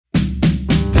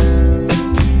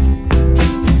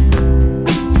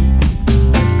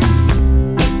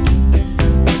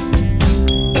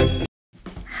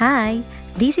Hi,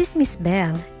 this is Miss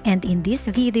Belle, and in this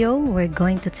video, we're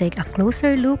going to take a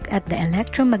closer look at the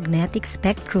electromagnetic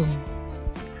spectrum.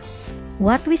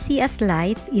 What we see as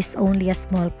light is only a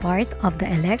small part of the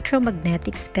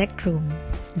electromagnetic spectrum.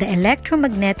 The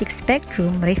electromagnetic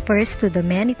spectrum refers to the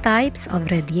many types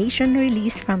of radiation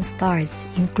released from stars,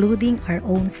 including our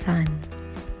own sun.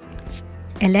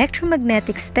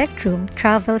 Electromagnetic spectrum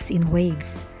travels in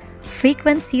waves.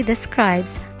 Frequency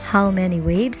describes how many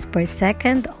waves per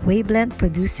second a wavelength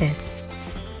produces.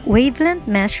 Wavelength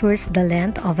measures the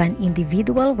length of an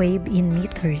individual wave in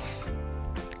meters.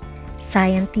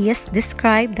 Scientists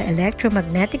describe the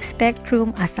electromagnetic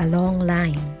spectrum as a long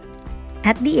line.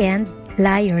 At the end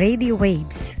lie radio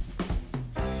waves.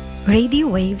 Radio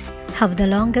waves have the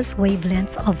longest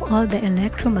wavelengths of all the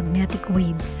electromagnetic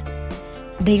waves.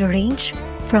 They range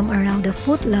from around a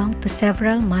foot long to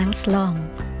several miles long.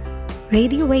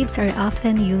 Radio waves are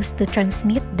often used to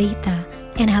transmit data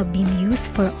and have been used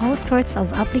for all sorts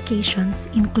of applications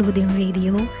including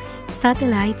radio,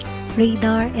 satellites,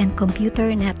 radar, and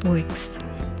computer networks.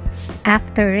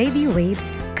 After radio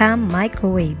waves come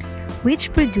microwaves,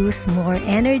 which produce more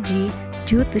energy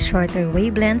due to shorter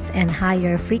wavelengths and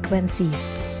higher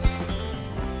frequencies.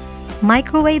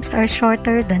 Microwaves are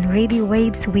shorter than radio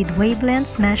waves with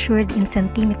wavelengths measured in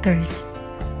centimeters.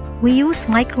 We use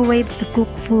microwaves to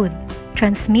cook food,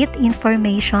 transmit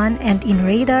information, and in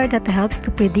radar that helps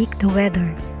to predict the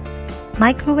weather.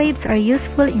 Microwaves are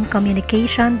useful in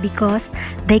communication because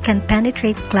they can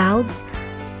penetrate clouds,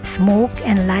 smoke,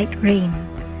 and light rain.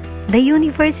 The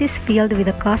universe is filled with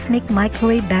a cosmic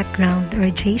microwave background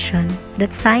radiation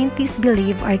that scientists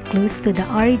believe are close to the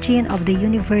origin of the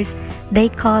universe they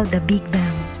call the Big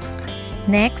Bang.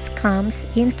 Next comes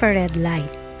infrared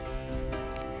light.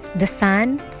 The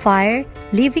sun, fire,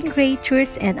 living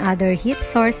creatures, and other heat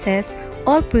sources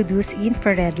all produce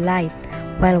infrared light.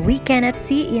 While we cannot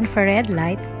see infrared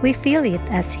light, we feel it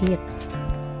as heat.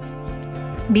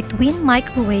 Between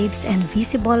microwaves and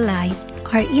visible light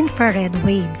are infrared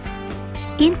waves.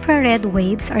 Infrared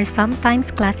waves are sometimes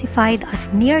classified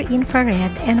as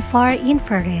near-infrared and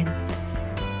far-infrared.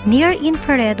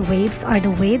 Near-infrared waves are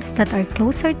the waves that are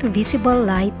closer to visible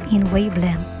light in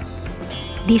wavelength.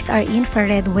 These are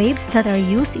infrared waves that are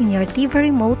used in your TV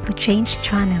remote to change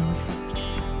channels.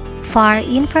 Far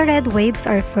infrared waves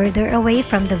are further away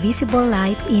from the visible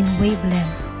light in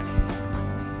wavelength.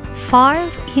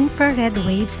 Far infrared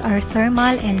waves are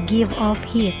thermal and give off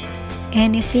heat.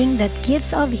 Anything that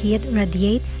gives off heat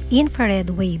radiates infrared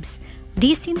waves.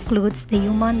 This includes the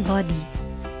human body.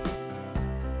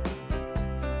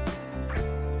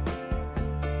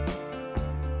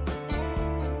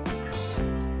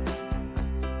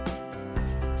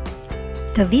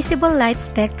 The visible light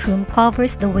spectrum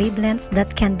covers the wavelengths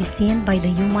that can be seen by the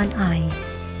human eye.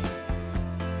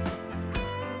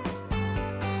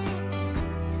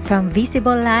 From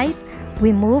visible light,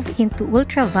 we move into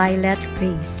ultraviolet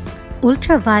rays.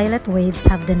 Ultraviolet waves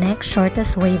have the next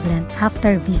shortest wavelength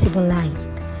after visible light.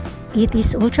 It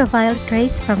is ultraviolet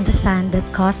rays from the sun that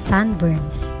cause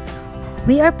sunburns.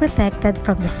 We are protected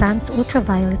from the sun's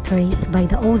ultraviolet rays by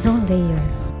the ozone layer.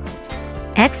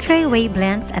 X-ray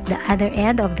wavelengths at the other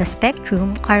end of the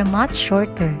spectrum are much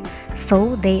shorter,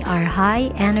 so they are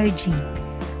high energy.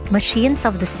 Machines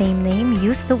of the same name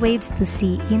use the waves to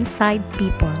see inside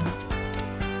people.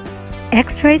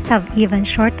 X-rays have even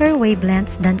shorter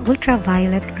wavelengths than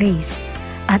ultraviolet rays.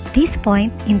 At this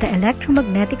point in the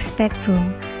electromagnetic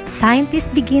spectrum, scientists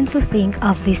begin to think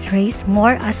of these rays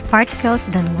more as particles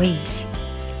than waves.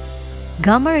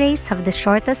 Gamma rays have the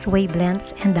shortest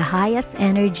wavelengths and the highest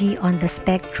energy on the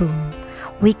spectrum.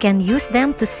 We can use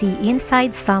them to see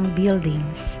inside some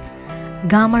buildings.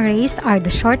 Gamma rays are the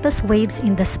shortest waves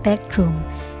in the spectrum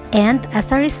and,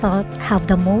 as a result, have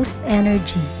the most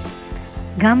energy.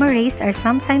 Gamma rays are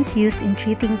sometimes used in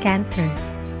treating cancer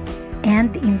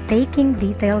and in taking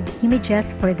detailed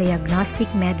images for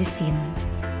diagnostic medicine.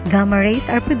 Gamma rays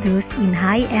are produced in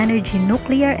high-energy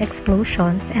nuclear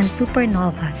explosions and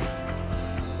supernovas.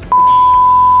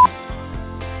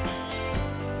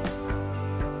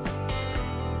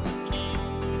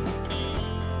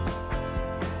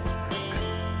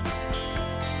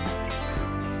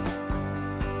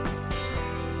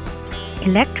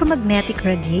 Electromagnetic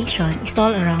radiation is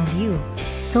all around you.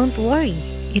 Don't worry,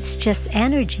 it's just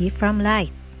energy from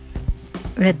light.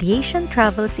 Radiation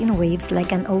travels in waves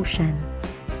like an ocean.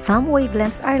 Some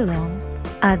wavelengths are long,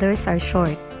 others are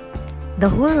short. The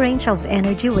whole range of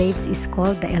energy waves is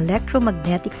called the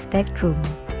electromagnetic spectrum.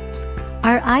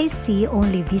 Our eyes see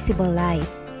only visible light,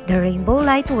 the rainbow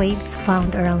light waves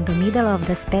found around the middle of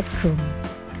the spectrum.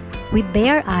 With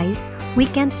bare eyes, We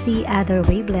can see other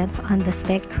wavelengths on the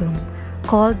spectrum,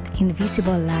 called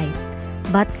invisible light,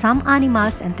 but some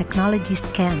animals and technologies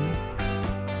can.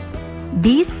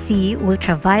 Bees see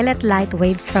ultraviolet light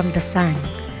waves from the sun.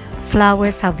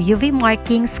 Flowers have UV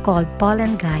markings called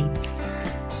pollen guides.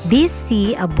 Bees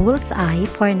see a bull's eye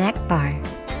for nectar.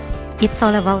 It's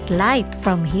all about light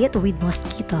from heat with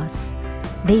mosquitoes.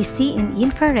 They see in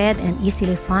infrared and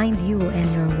easily find you and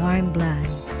your warm blood.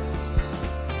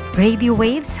 Radio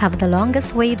waves have the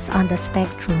longest waves on the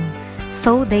spectrum,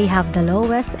 so they have the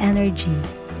lowest energy.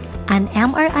 An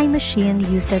MRI machine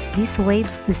uses these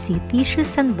waves to see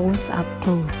tissues and bones up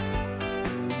close.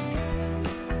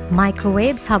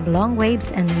 Microwaves have long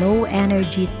waves and low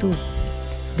energy too.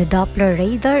 The Doppler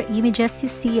radar images you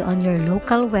see on your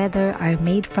local weather are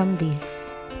made from these.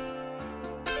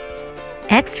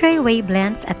 X-ray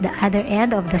wavelengths at the other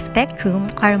end of the spectrum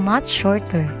are much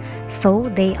shorter, so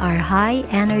they are high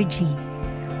energy.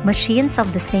 Machines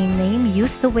of the same name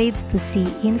use the waves to see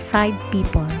inside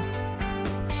people.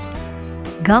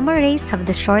 Gamma rays have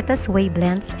the shortest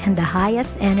wavelengths and the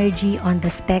highest energy on the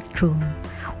spectrum.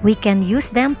 We can use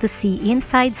them to see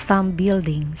inside some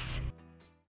buildings.